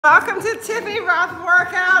Welcome to Tiffany Rothe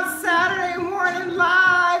Workout Saturday morning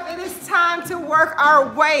live. It is time to work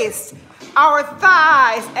our waist, our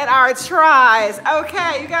thighs, and our tries.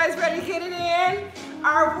 Okay, you guys ready to get it in?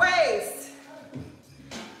 Our waist,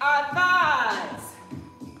 our thighs,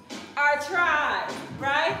 our tries,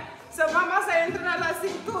 right? So vamos a entrenar la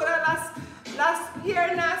cintura, las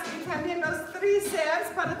piernas y también los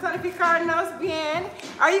tríceps para tonificarnos bien.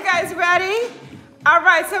 Are you guys ready? All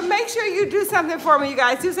right, so make sure you do something for me, you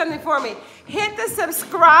guys. Do something for me. Hit the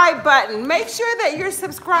subscribe button. Make sure that you're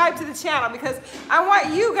subscribed to the channel because I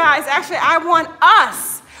want you guys, actually, I want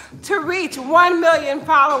us to reach 1 million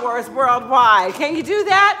followers worldwide. Can you do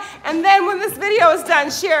that? And then when this video is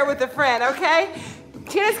done, share it with a friend, okay?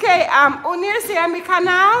 Tienes que unirse a mi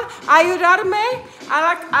canal, ayudarme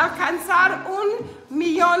a alcanzar 1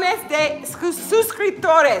 millón de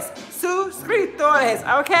suscriptores.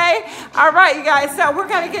 Okay? All right, you guys, so we're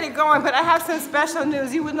gonna get it going, but I have some special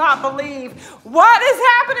news. You would not believe what is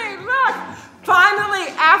happening. Look, finally,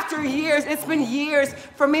 after years, it's been years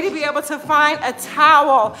for me to be able to find a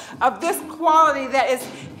towel of this quality that is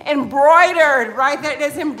embroidered, right? That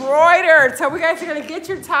is embroidered. So we guys are gonna get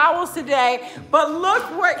your towels today, but look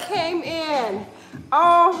what came in.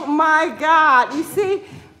 Oh my God, you see,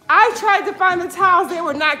 I tried to find the towels, they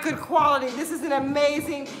were not good quality. This is an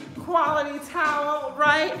amazing quality towel,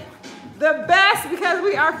 right? The best because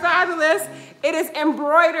we are fabulous. It is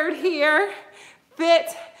embroidered here,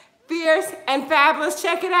 fit, fierce, and fabulous.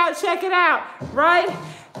 Check it out, right?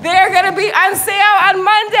 They're gonna be on sale on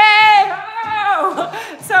Monday.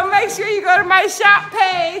 Oh! So make sure you go to my shop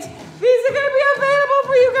page. These are gonna be available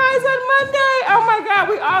for you guys on Monday. Oh my God,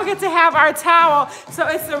 we all get to have our towel, so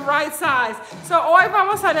it's the right size. So hoy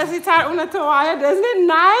vamos a necesitar una toalla. Isn't it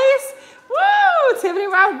nice? Woo! Tiffany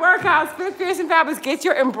Rothe Workouts, Fit, Fierce, and Fabulous. Get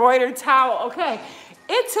your embroidered towel, okay?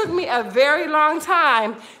 It took me a very long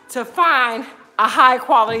time to find a high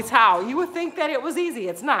quality towel. You would think that it was easy,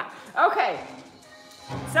 it's not. Okay,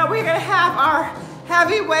 so we're gonna have our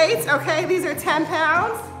heavy weights, okay? These are 10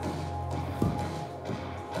 pounds.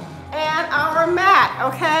 And our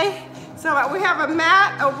mat, okay? So we have a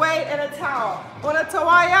mat, a weight, and a towel. Una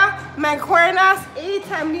toalla, mancuernas, y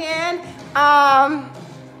también,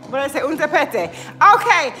 what did I say, un tapete.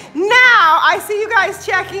 Okay, now I see you guys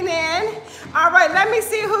checking in. All right, let me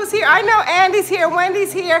see who's here. I know Andy's here,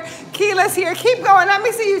 Wendy's here, Keela's here. Keep going, let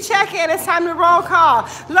me see you check in. It's time to roll call.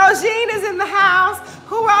 Logine is in the house.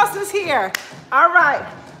 Who else is here? All right.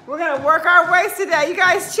 We're gonna work our waist today. You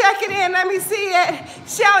guys check it in, let me see it.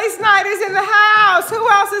 Shelly Snyder's in the house. Who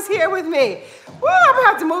else is here with me? Woo, I'm gonna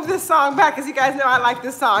have to move this song back because you guys know I like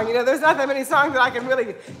this song. You know, there's not that many songs that I can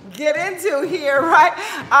really get into here, right?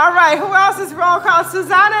 All right, who else is roll call?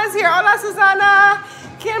 Susana is here. Hola, Susana.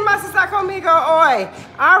 ¿Quién más está conmigo hoy?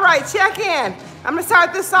 All right, check in. I'm gonna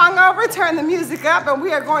start this song over, turn the music up, and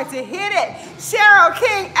we are going to hit it. Cheryl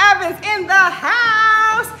King Evans in the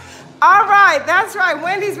house. All right, that's right.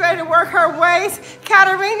 Wendy's ready to work her waist.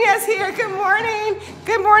 Katarina's here. Good morning.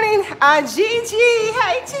 Good morning, Gigi.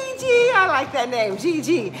 Hey, Gigi. I like that name,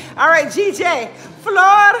 Gigi. All right, GJ.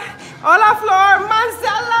 Flor. Hola, Flor.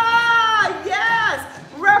 Marcela. Yes.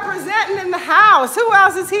 Representing in the house. Who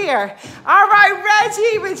else is here? All right,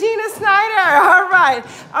 Reggie. Regina Snyder. All right.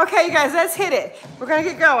 Okay, you guys, let's hit it. We're going to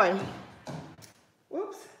get going.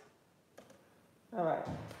 Whoops. All right.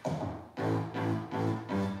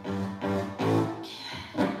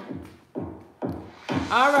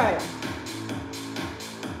 All right.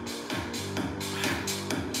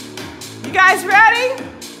 You guys ready?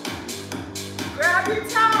 Grab your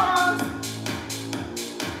towels.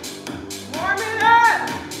 Warm it up.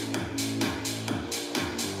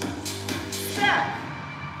 Step.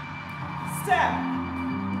 Step.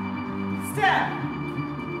 Step.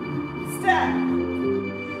 Step.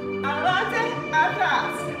 Adelante,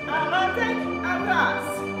 atrás. Adelante, atrás.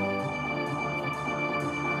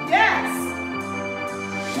 Yes.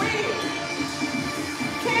 We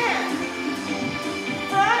can.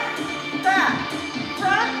 Front, back,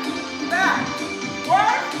 front, back.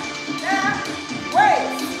 Work that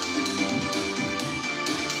waist.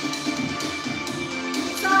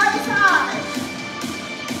 Side to side.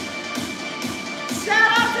 Shout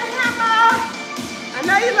out to Emma. I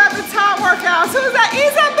know you love the top workouts. Who's that?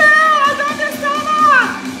 Isabel, ¿dónde estaba?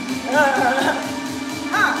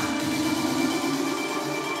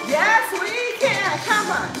 Yes, we can.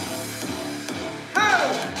 Come on.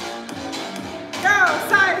 Hold. Go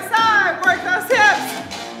side to side. Work those hips.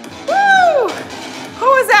 Woo! Who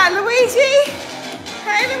is that? Luigi?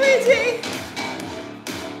 Hey, Luigi.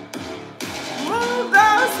 Move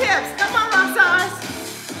those hips. Come on, rock stars.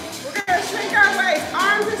 We're going to shrink our waist.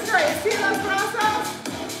 Arms are straight. See those brazos?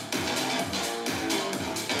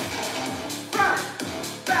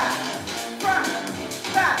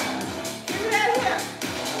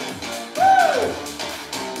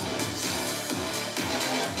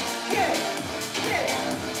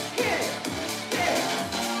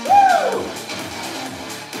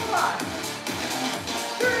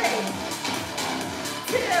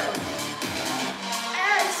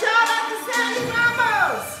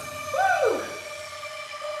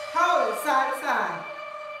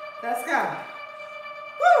 Let's go.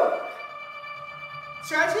 Woo!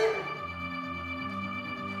 Stretch it.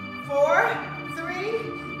 4, 3,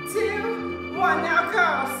 2, 1. Now go.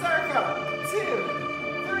 Circle. 2,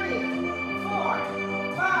 3, 4,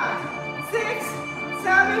 5, 6,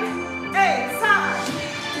 7, 8. Side.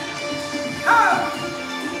 Oh!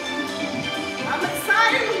 I'm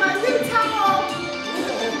excited with my new towel.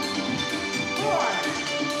 4,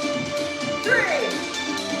 3,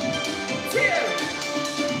 2.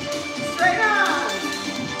 Straight on.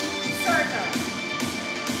 Circle.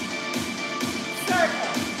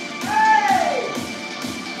 Circle. Hey!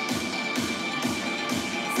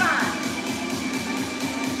 Side.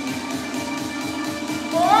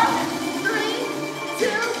 4, 3,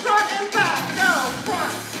 2, front and back. Go.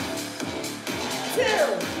 Front. 2,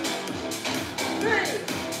 3,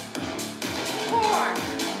 4,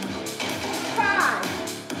 5,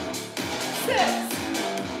 6,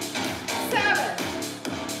 7,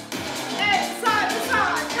 8. Side to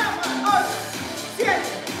side. Come on. 8,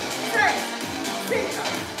 7, 6,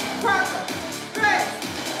 5, 4, 3.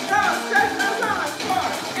 Go. Stretch those arms. 4,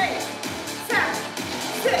 8, 7,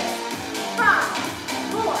 6, 5,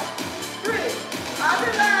 4, 3.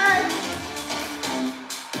 Other leg.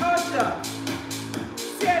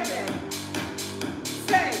 8, 7,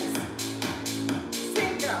 6,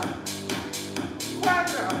 5,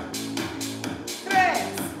 4, 3,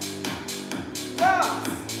 2.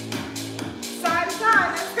 Side to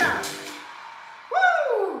side. Let's go.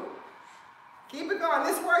 Woo! Keep it going.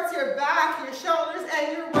 This works your back, your shoulders, and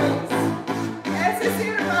your waist. Ese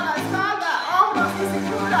sirve para la espalda, hombros y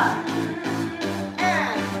cintura.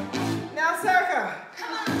 And now circle.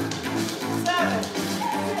 7,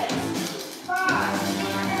 6, 5,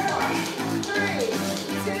 4, 3,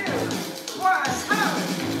 2, 1. Come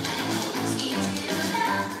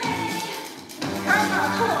on.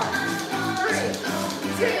 4, 3,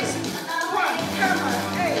 2, 1. Come on.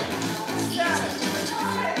 8, 7, 6,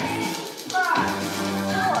 5,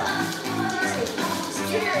 4, 3,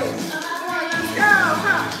 2, 1. Let's go.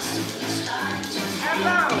 And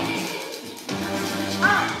low.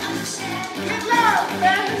 Up. Get low.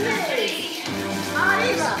 Bend the knees.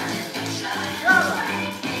 Arriba. Yoga.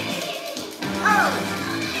 Oh.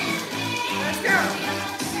 Let's go.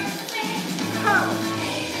 Oh.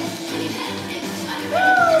 Woo.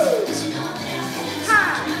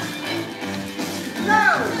 High.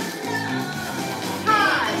 Low.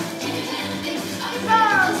 High.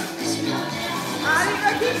 Low. Arriba.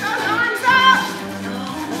 Keep those arms up.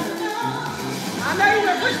 I know you're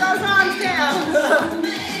going to put those arms down.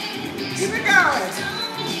 Keep it going.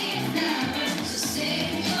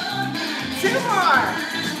 2 more.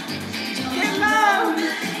 Get low.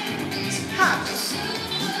 Hop.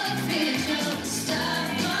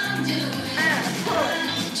 And pull.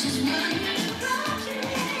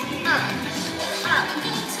 Up. Up.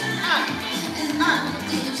 Up. Up.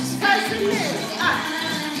 Touch the knee. Up.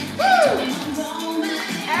 Woo!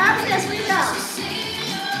 Abs as we go.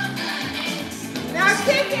 Now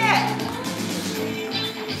kick it.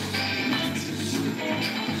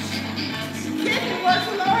 Kick it. Work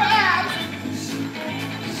the lower abs.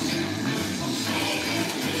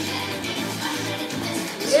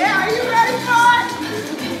 Yeah, are you ready for it?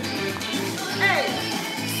 8,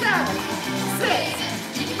 7, 6,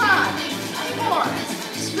 5, 4,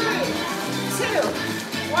 3, 2.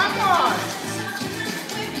 One more.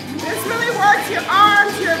 This really works your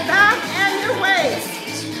arms, your back, and your waist.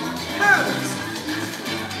 Come.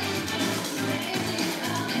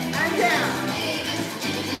 And down.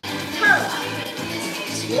 Come.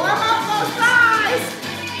 Warm up both sides.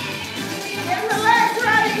 Get the legs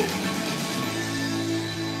ready.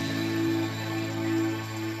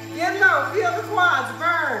 Get low. Feel the quads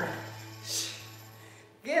burn.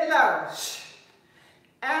 Get low.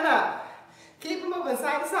 And up. Keep it moving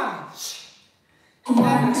side to side.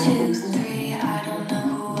 1, 2, 3, I don't know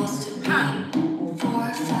who else to be.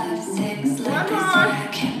 4, 5, 6, like I said, I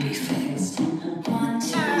can't be fixed. 1, 2,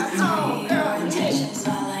 3, your attention's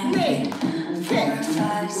all I need. 4,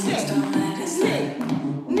 5, 6, don't let it slip.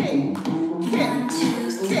 1,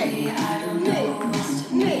 2, 3, I don't know who else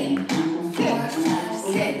to be. 4, 5,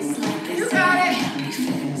 6, like I said, I can't be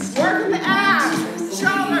fixed. Working the abs,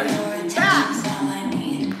 shoulders, back.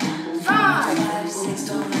 5, 6,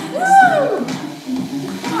 don't let it woo!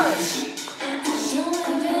 Push.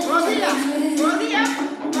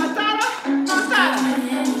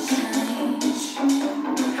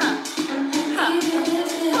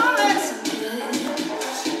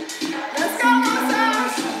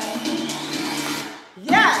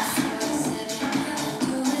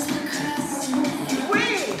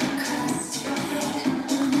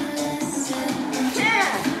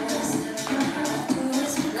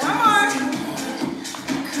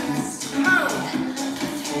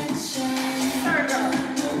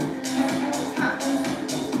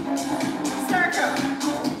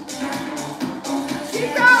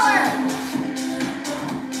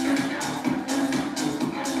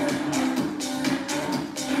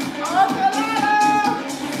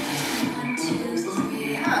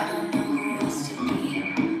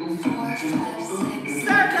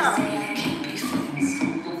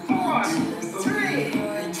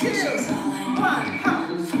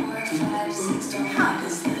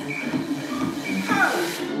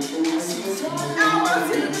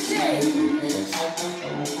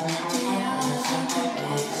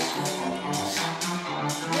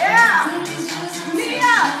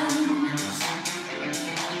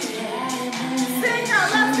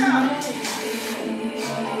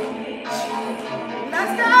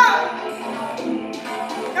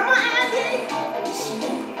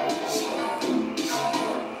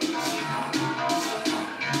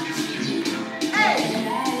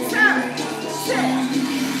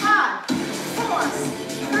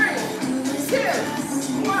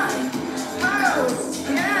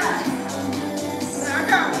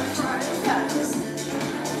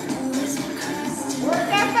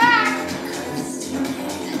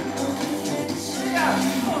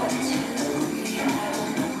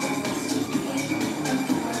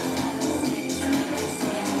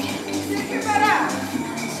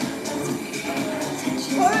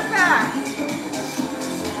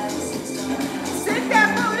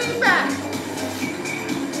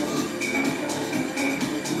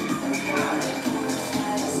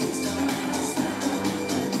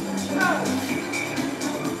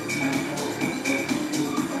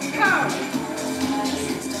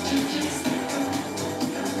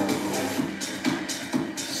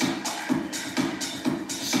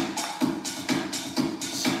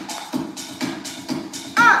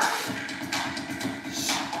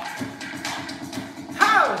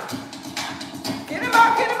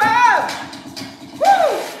 on, get him up. Woo!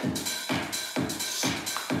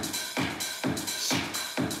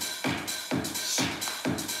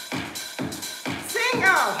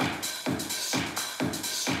 Single.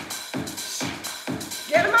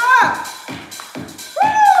 Get him up. Woo!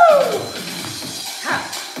 Ha,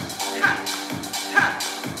 ha, ha.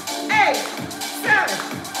 8, 7,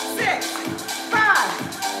 6, 5,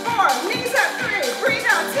 4. Knees up, 3. Breathe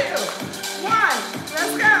out, 2, 1.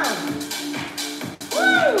 Let's go.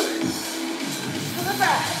 Woo! To the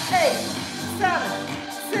back. 8, 7,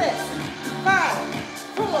 6, 5,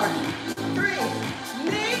 4, 3.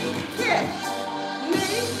 Knee, kick.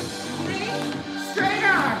 Knee, knee, straight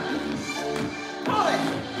arm. Pull it.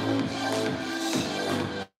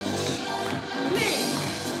 Knee,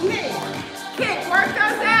 knee, kick. Work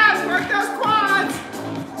those abs, work those quads.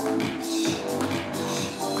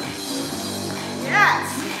 Yes.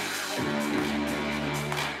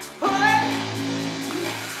 Pull it.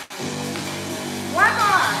 One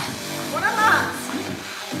more. One of us.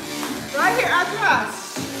 Right here, I thrust.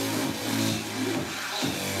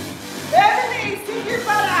 Bend the knees, stick your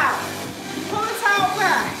butt out. Pull the towel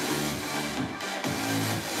back.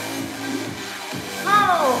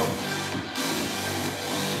 Hold.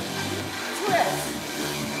 Twist.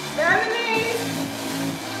 Bend the knees.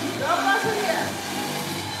 Don't bust it here.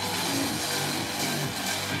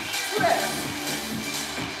 Twist.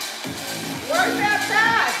 Work that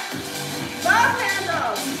back. Love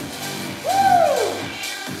handles. Woo!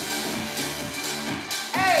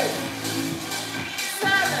 8,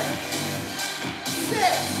 7,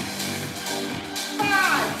 6,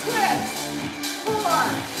 5, twist. 4,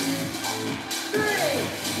 3,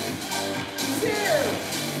 2,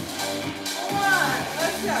 1.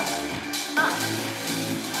 Let's go. Up.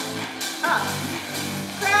 Up.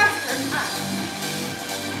 Faster. Up.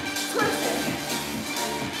 Twist it.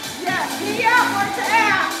 Yes. Knee up. Work the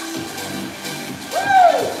abs.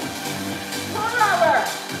 Woo! Pull over.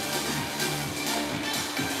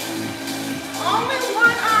 Only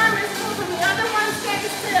one arm is moving. The other one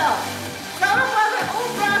stays still. Total wasn't un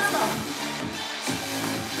brazo.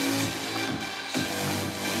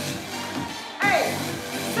 8,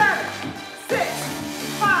 7, 6,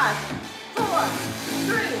 5, 4,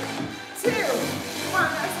 3, 2, 1.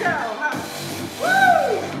 Let's go.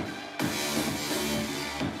 Woo!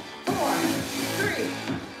 4, 3,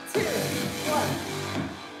 2, 1.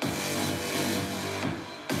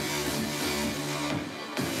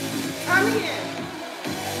 Coming in.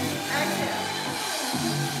 Exhale.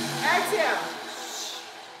 Exhale.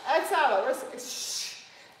 Exhale.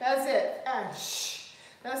 That's it. And shh.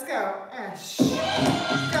 Let's go. And shh.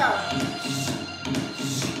 Go.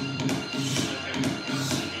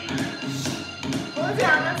 Pull it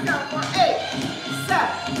down. Let's go. For 8, 7,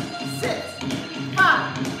 6,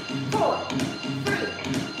 5, 4, 3,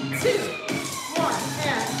 2, 1.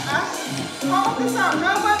 And up. Hold this arm.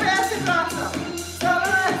 No more basket brazo. Solo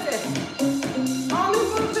rested. Only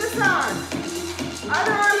move this arm.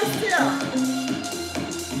 Other arm is still.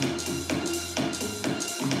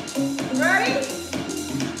 Ready?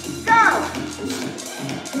 Go.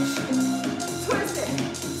 Twist it.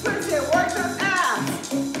 Twist it. Work those abs.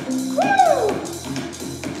 Woo!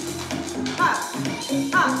 Up.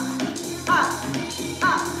 Up. Up.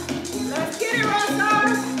 Up. Let's get it, Rosar.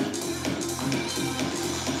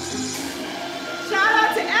 Shout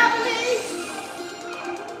out to Ebony.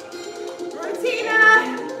 Tina.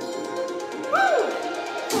 Woo!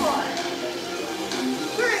 4,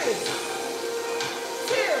 3,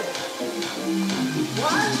 2,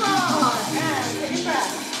 1 more. And take it back.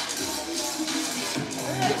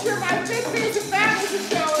 Make sure my big piece of balance is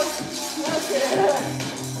showing. That's it.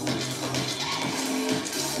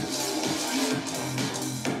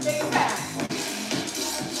 Take it back.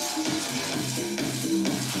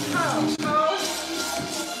 Hold.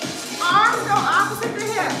 Arms go opposite the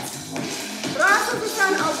hips. Brazos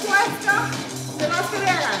están opuestos de las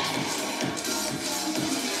caderas.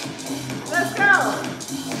 Let's go.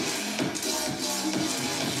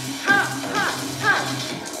 Ha, ha, ha.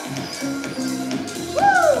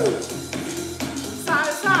 Woo! Side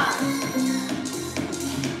to side.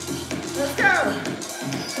 Let's go.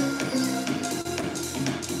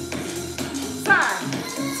 Side,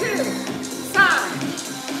 2, side.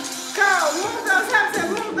 Go. Move those hips and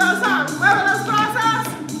move those arms. Mueve los brazos.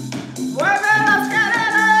 Mueve las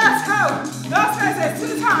caderas. Ho. Dos veces.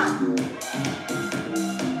 2 times.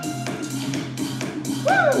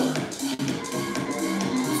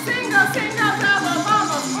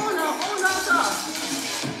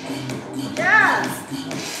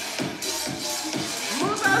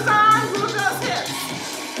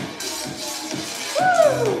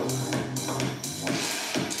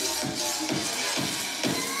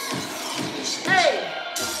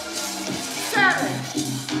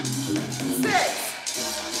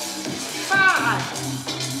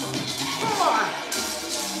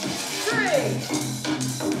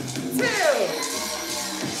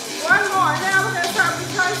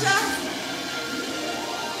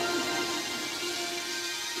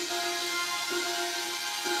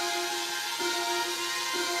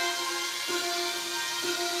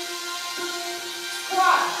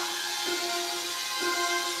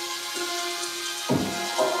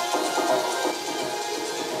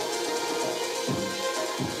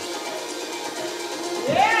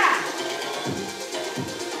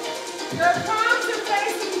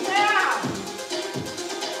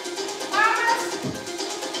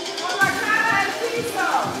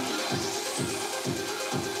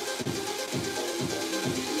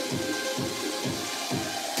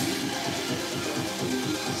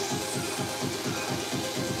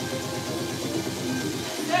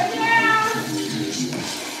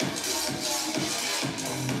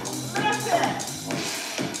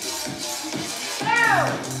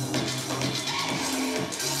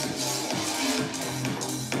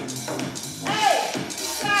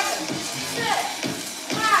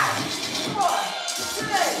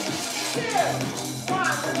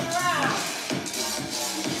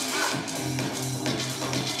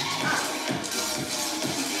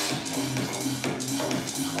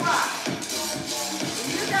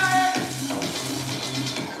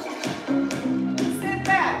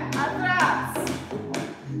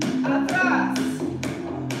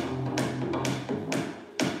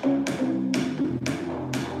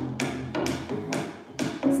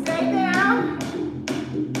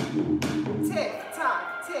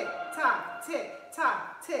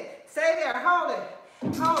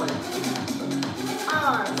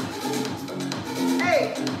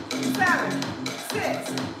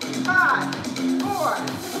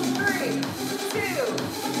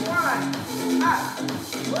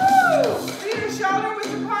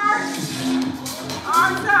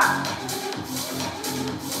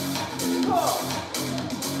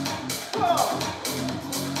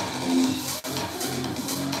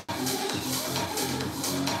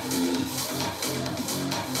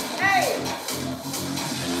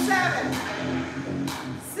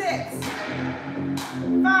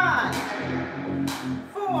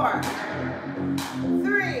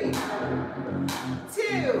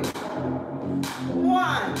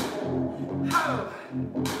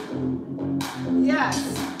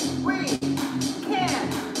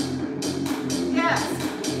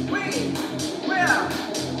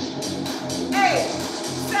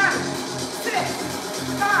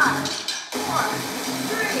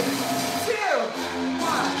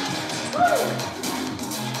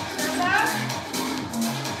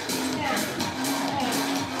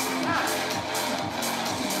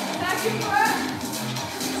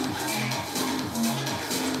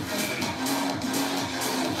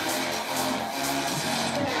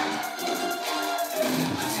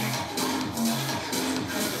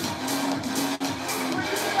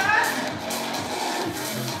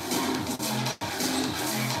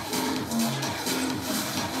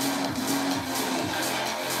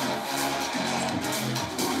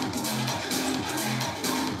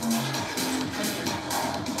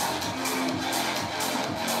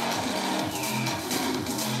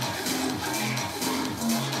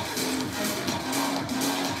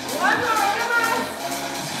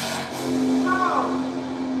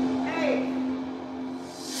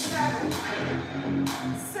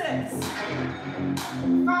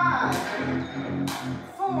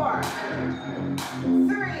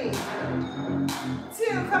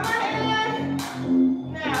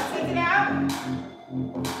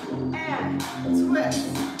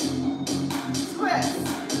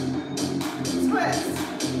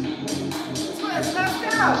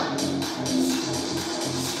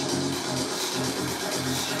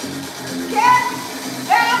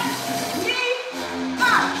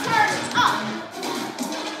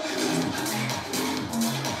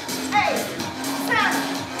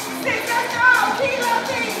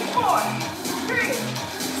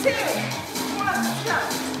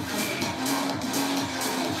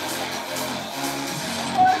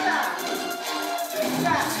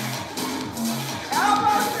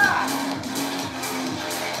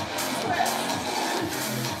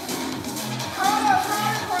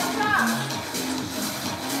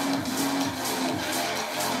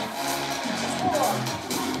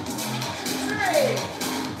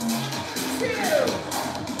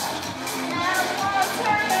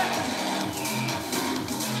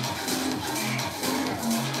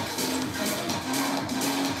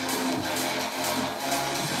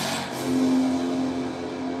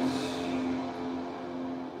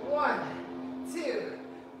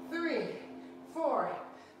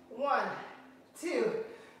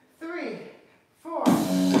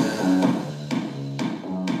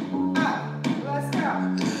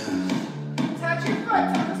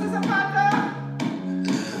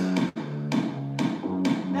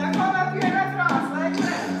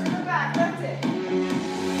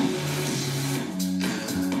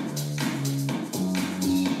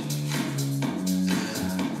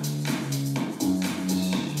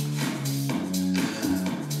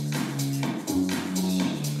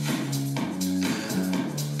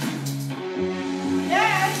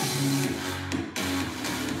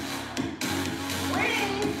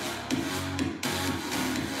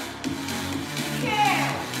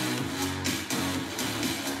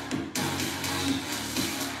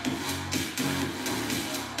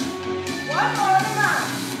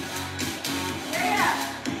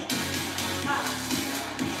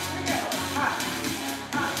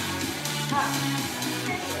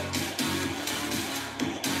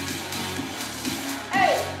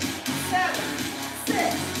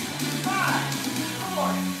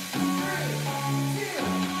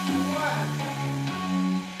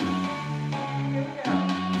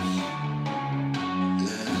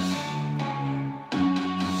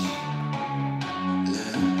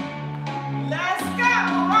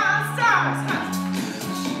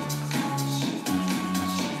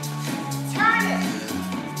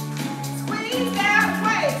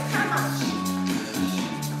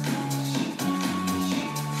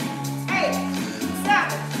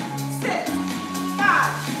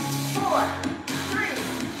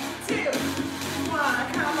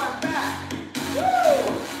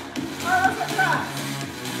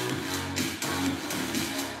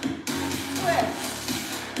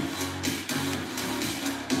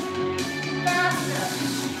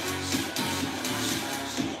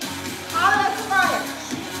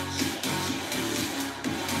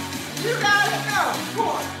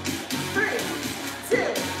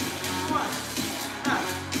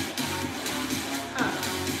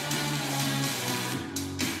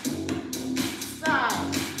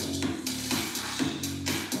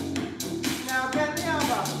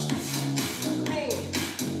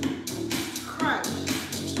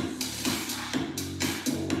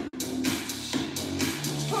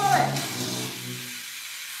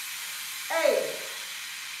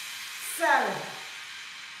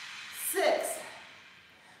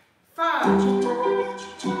 Now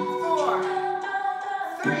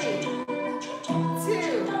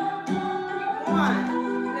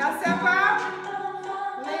step up,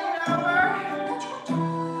 lean over,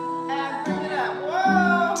 and bring it up.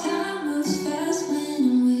 Whoa! Time moves fast when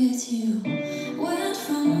I'm with you. Went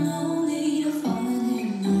from lonely to falling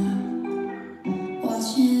in love.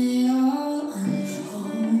 Watching it all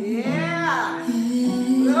unfold. Yeah.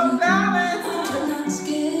 Little balance. I'm not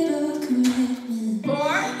scared of commitment. 4,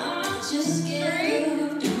 I'm just scared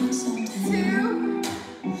of doing something. 2,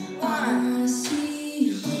 I wanna see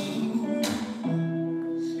you go.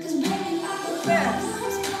 'Cause baby, I lift,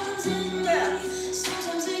 love problems in me. lift.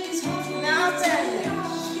 Sometimes it gets hard for me Now to tell bend you it. how I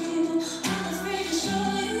feel. I'm afraid to show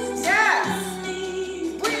you Yes.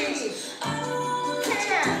 underneath. Breathe. I don't wanna let you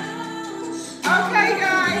Can. down. Okay,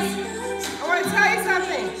 guys. I want to tell you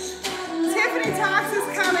something. Tiffany Talks is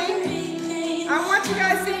coming. I want you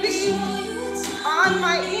guys to be on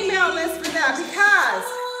my email list for that because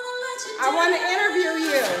I want to interview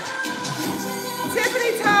you.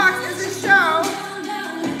 Tiffany Talks is a show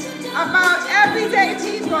about everyday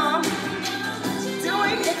people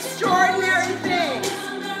doing extraordinary things.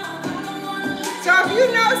 So if you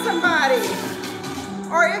know somebody,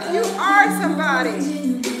 or if you are somebody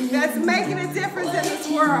that's making a difference in this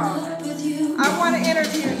world, I want to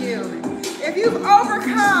interview you. If you've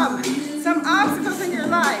overcome some obstacles in your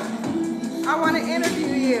life, I want to interview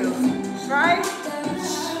you, right?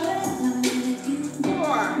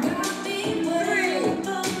 4, 3,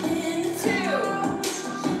 2,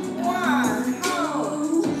 1,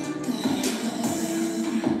 hold.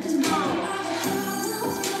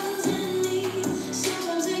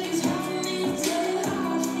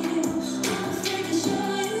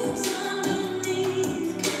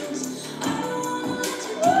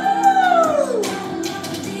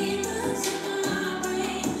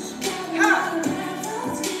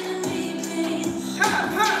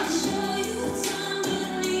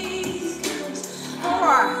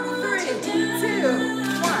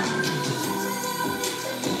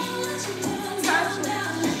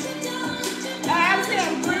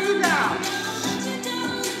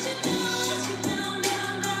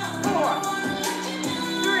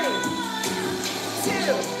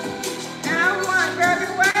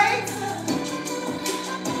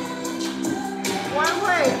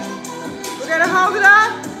 Hold it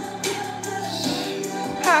up.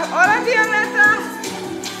 Hola, Violeta.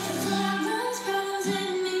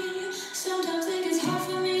 Sometimes it gets hard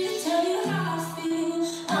for me to tell you how I feel.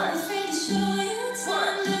 I'm afraid to show you what's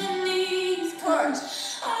underneath. 'Cause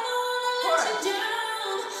I don't wanna let you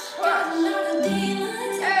down. Got a lot of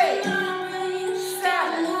demons in my brain.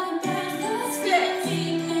 Got a lot of bad thoughts giving me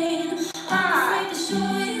pain. I'm afraid to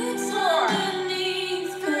show you what's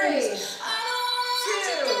underneath. 'Cause I don't wanna let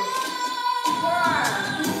you down.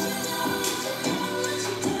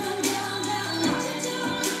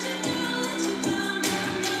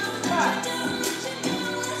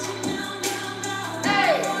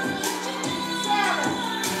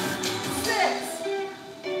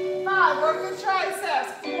 5, work the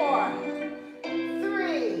triceps. 4,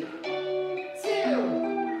 3, 2,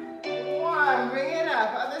 1. Bring it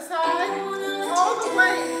up. Other side. Hold the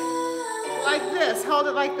weight like this. Hold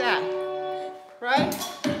it like that. Right?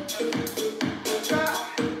 Drop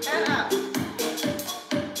and up.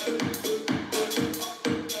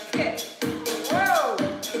 Kick. Whoa.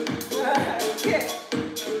 Kick.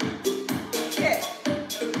 Kick.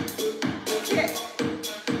 Kick.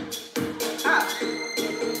 Up.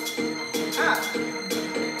 Up.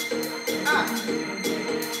 Up.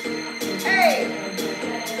 8,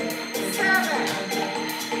 7,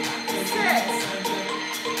 6,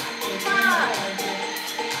 5,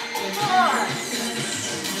 4,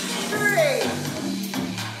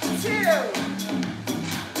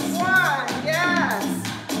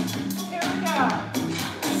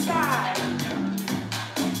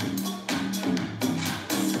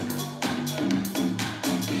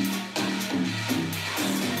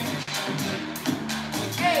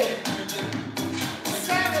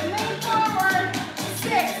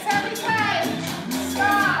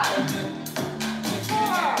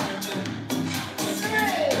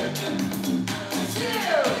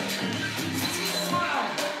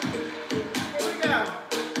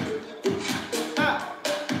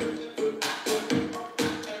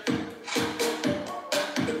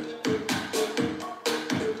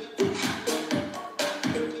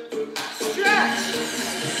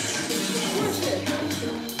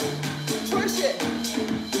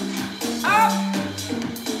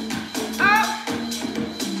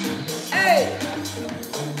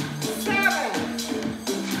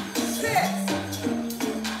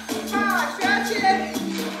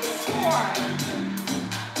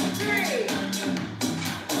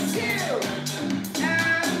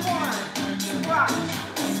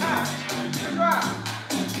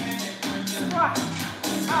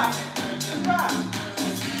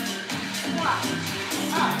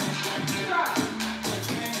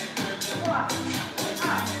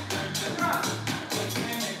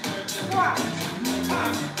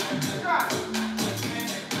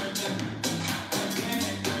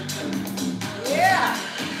 Yeah.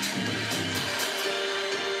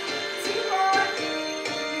 Two more.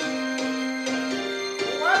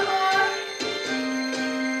 One more.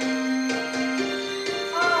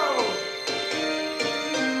 Oh.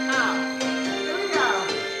 Up. Here we go.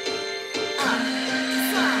 Up.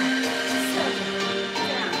 Side. Center.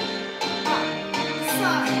 Down. Up.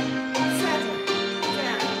 Side. Center.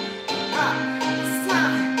 Down. Up.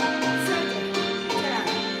 Side. Center. Down.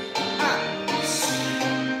 Up.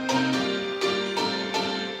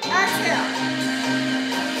 Exhale.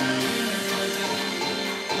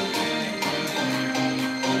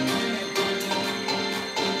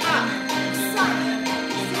 Up, side,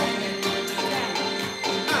 center, down.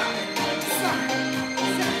 Up, side,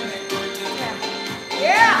 center, down.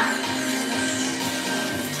 Yeah.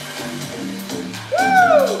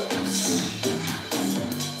 Woo.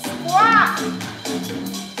 Squat.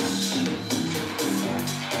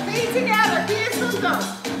 Feet together. Pies juntos.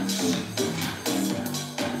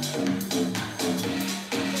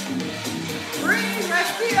 Breathe,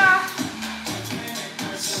 respira.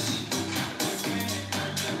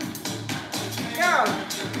 Go.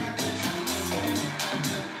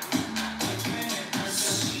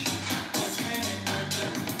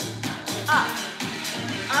 Up.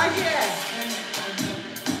 Again.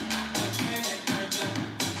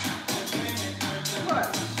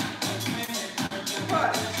 Push.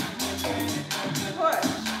 Push. Push.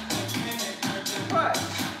 Push.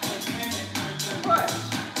 Push.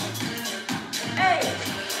 8,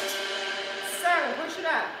 7, push it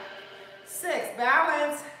up. 6,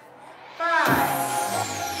 balance. 5,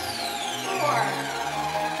 4,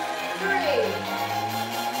 3,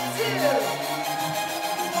 2,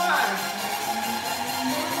 1.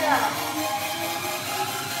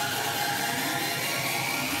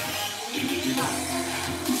 Here we go.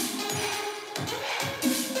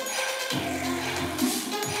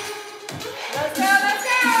 Let's go, let's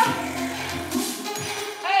go.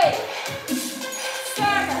 8,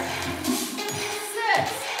 7,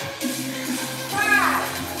 6, 5,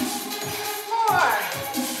 4,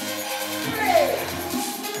 3,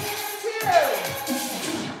 2,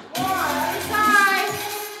 1. Other side.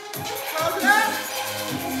 Close it up.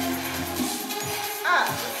 Up.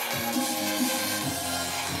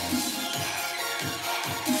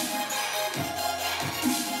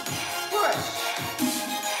 Push.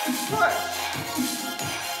 Push.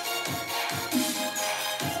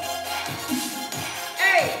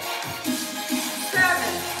 8,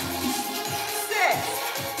 7, 6,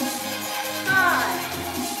 5,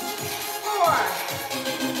 4,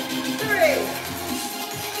 3,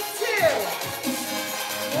 2,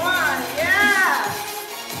 1. Yeah.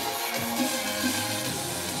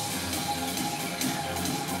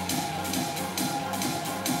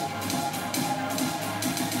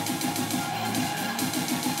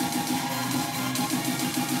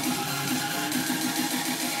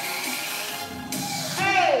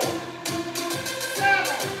 Eight, 7,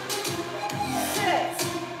 6,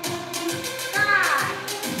 5,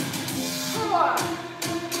 4,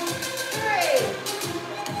 3,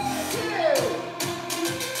 2,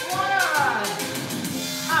 1.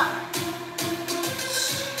 Up.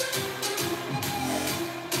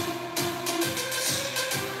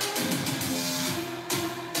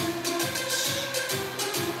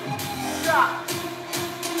 Drop.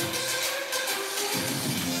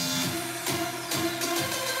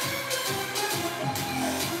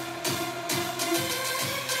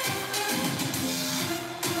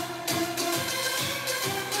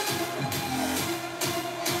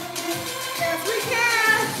 Yes, we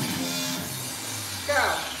can. Go.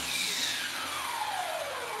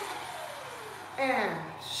 And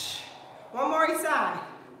one more each side.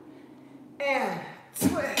 And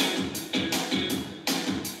twist.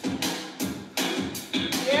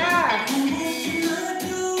 Yeah.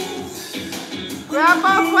 Grab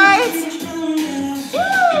both weights. Woo!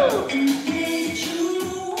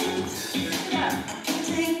 Yeah.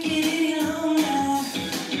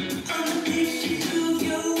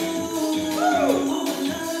 Woo!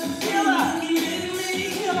 Heel up.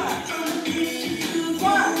 Heel up.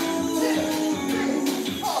 1, 2, 3,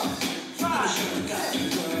 4, 5,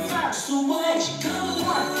 6, 7, 8.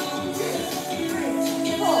 1, 2,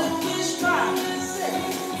 3, 4, 5, 6, 7,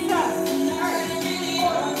 8.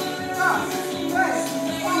 4, 5, 6,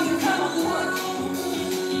 7, 8.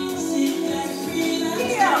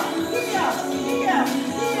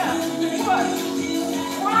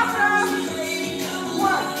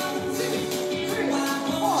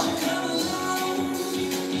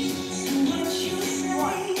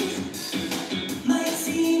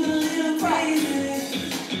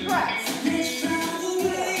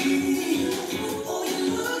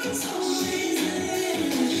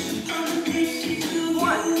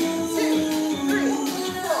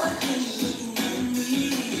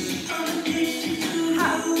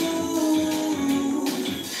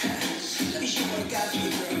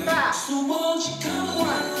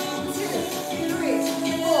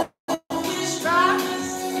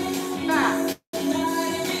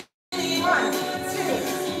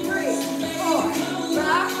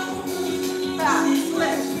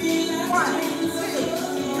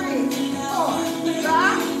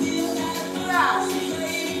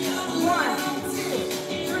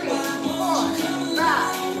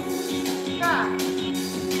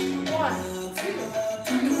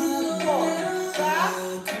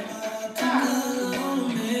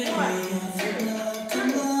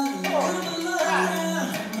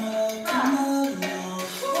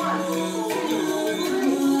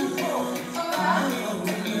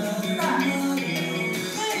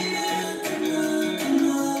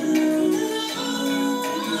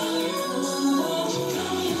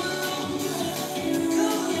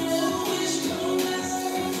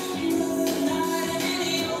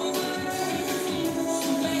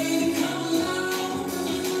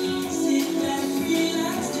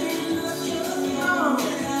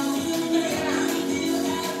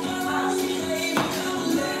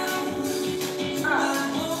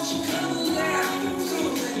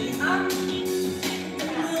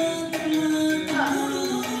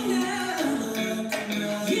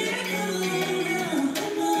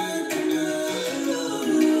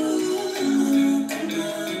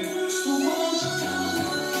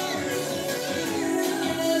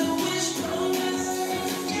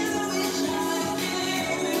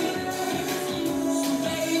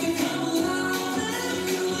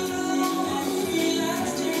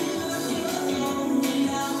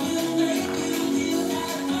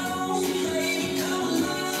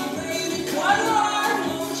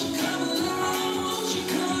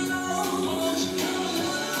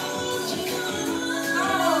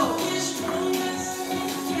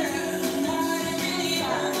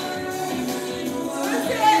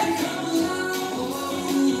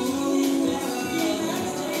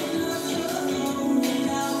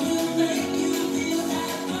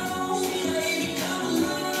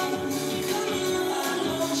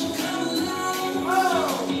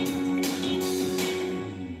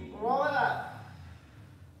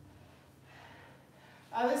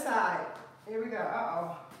 Other side. Here we go.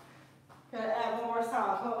 Uh-oh. Gotta add one more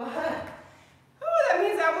song. Hold on. Oh, that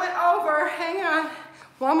means I went over. Hang on.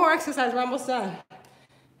 One more exercise. We're almost done.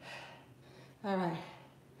 All right.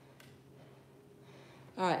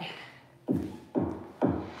 All right.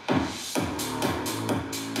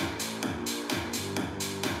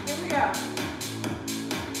 Here we go.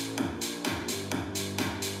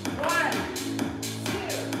 1, 2,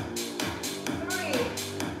 3.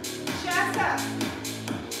 Chest up.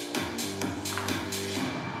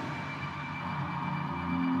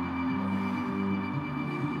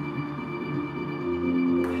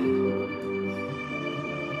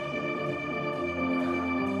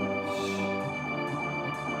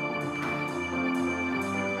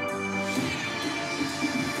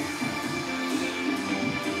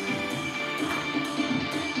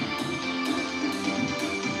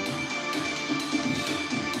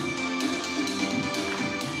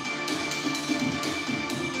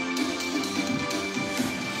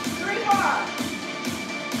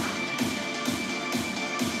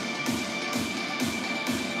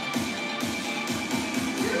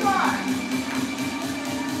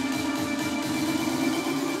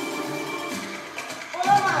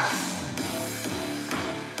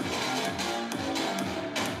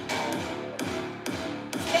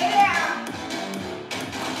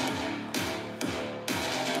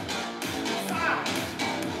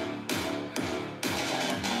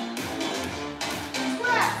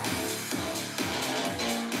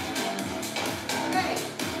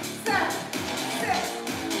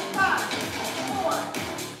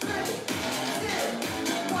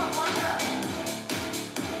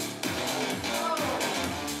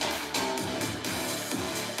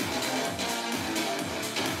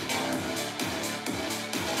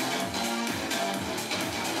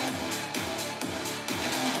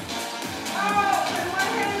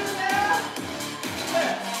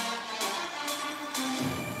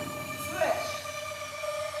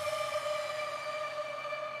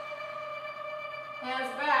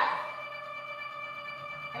 Hands back.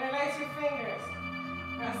 Interlace your fingers.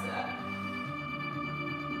 Press up.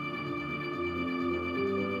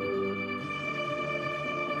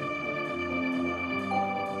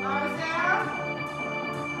 Arms down.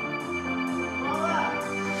 Roll up.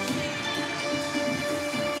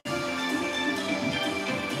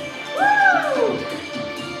 Woo!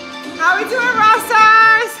 How we doing, rock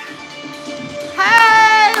stars?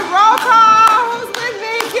 Hey, roll call. Who's with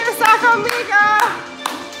me? Kirasako Mika.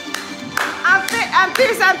 I'm fit, I'm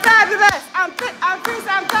fierce, I'm fabulous. I'm fit, I'm fierce,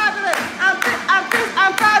 I'm fabulous. I'm fit, I'm fierce,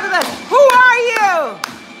 I'm fabulous. Who are you?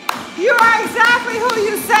 You are exactly who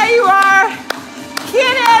you say you are.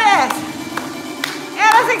 ¿Quién eres?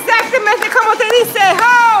 Eres exactamente como te dice.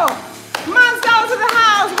 Ho! Monzo's in the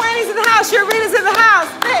house. Wayne's in the house. Sharita's in the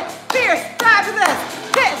house. Fit, fierce, fabulous.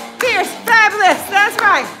 Fit, fierce, fabulous. That's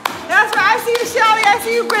right. That's right. I see you, Shelly. I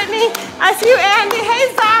see you, Brittany. I see you, Andy.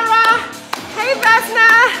 Hey, Zara. Hey,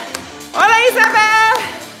 Vesna. Hola, Isabel.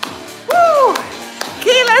 Woo!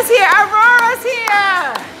 Keela's here. Aurora's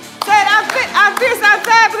here. Said, I'm fit, I'm fierce, I'm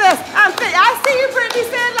fabulous. I'm fit. I see you, Brittany.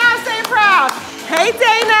 Say it loud, say it proud. Hey,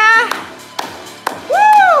 Dana.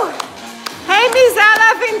 Woo! Hey,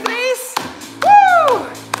 Mizala Vindris.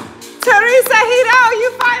 Woo! Teresa Hito,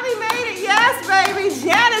 you finally made it. Yes, baby.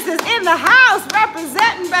 Janice is in the house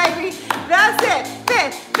representing, baby. That's it.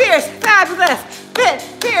 Fit, fierce, fabulous. Fit,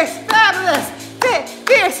 fierce, fabulous. Fit,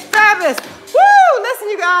 fierce, fabulous. Woo! Listen,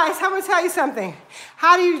 you guys, I'm going to tell you something.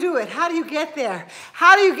 How do you do it? How do you get there?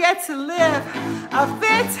 How do you get to live a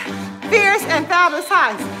fit, fierce, and fabulous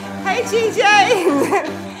life? Hey, GJ.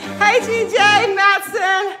 Hey, GJ,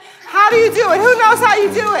 Matson. How do you do it? Who knows how you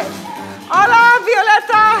do it? Hola,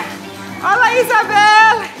 Violeta. Hola,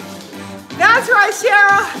 Isabel. That's right,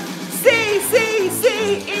 Cheryl. C, C,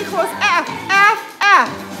 C equals F, F, F.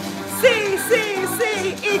 C, C,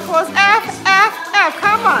 C equals F, F, F.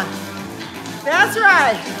 Come on. That's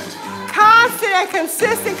right. Constant and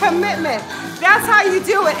consistent commitment. That's how you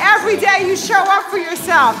do it. Every day you show up for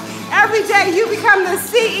yourself. Every day you become the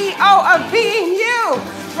CEO of being you,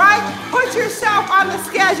 right? Put yourself on the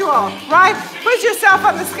schedule, right? Put yourself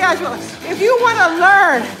on the schedule. If you want to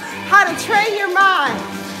learn how to train your mind,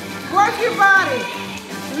 work your body,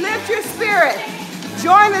 lift your spirit,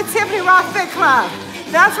 join the Tiffany Rothe Fit Club.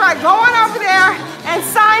 That's right. Go on over there and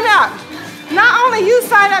sign up. Not only you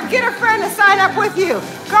sign up, get a friend to sign up with you.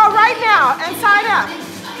 Go right now and sign up.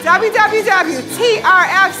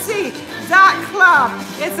 www.trfc.club.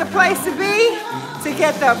 It's a place to be to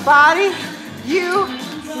get the body you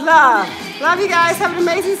love. Love you guys. Have an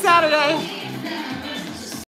amazing Saturday.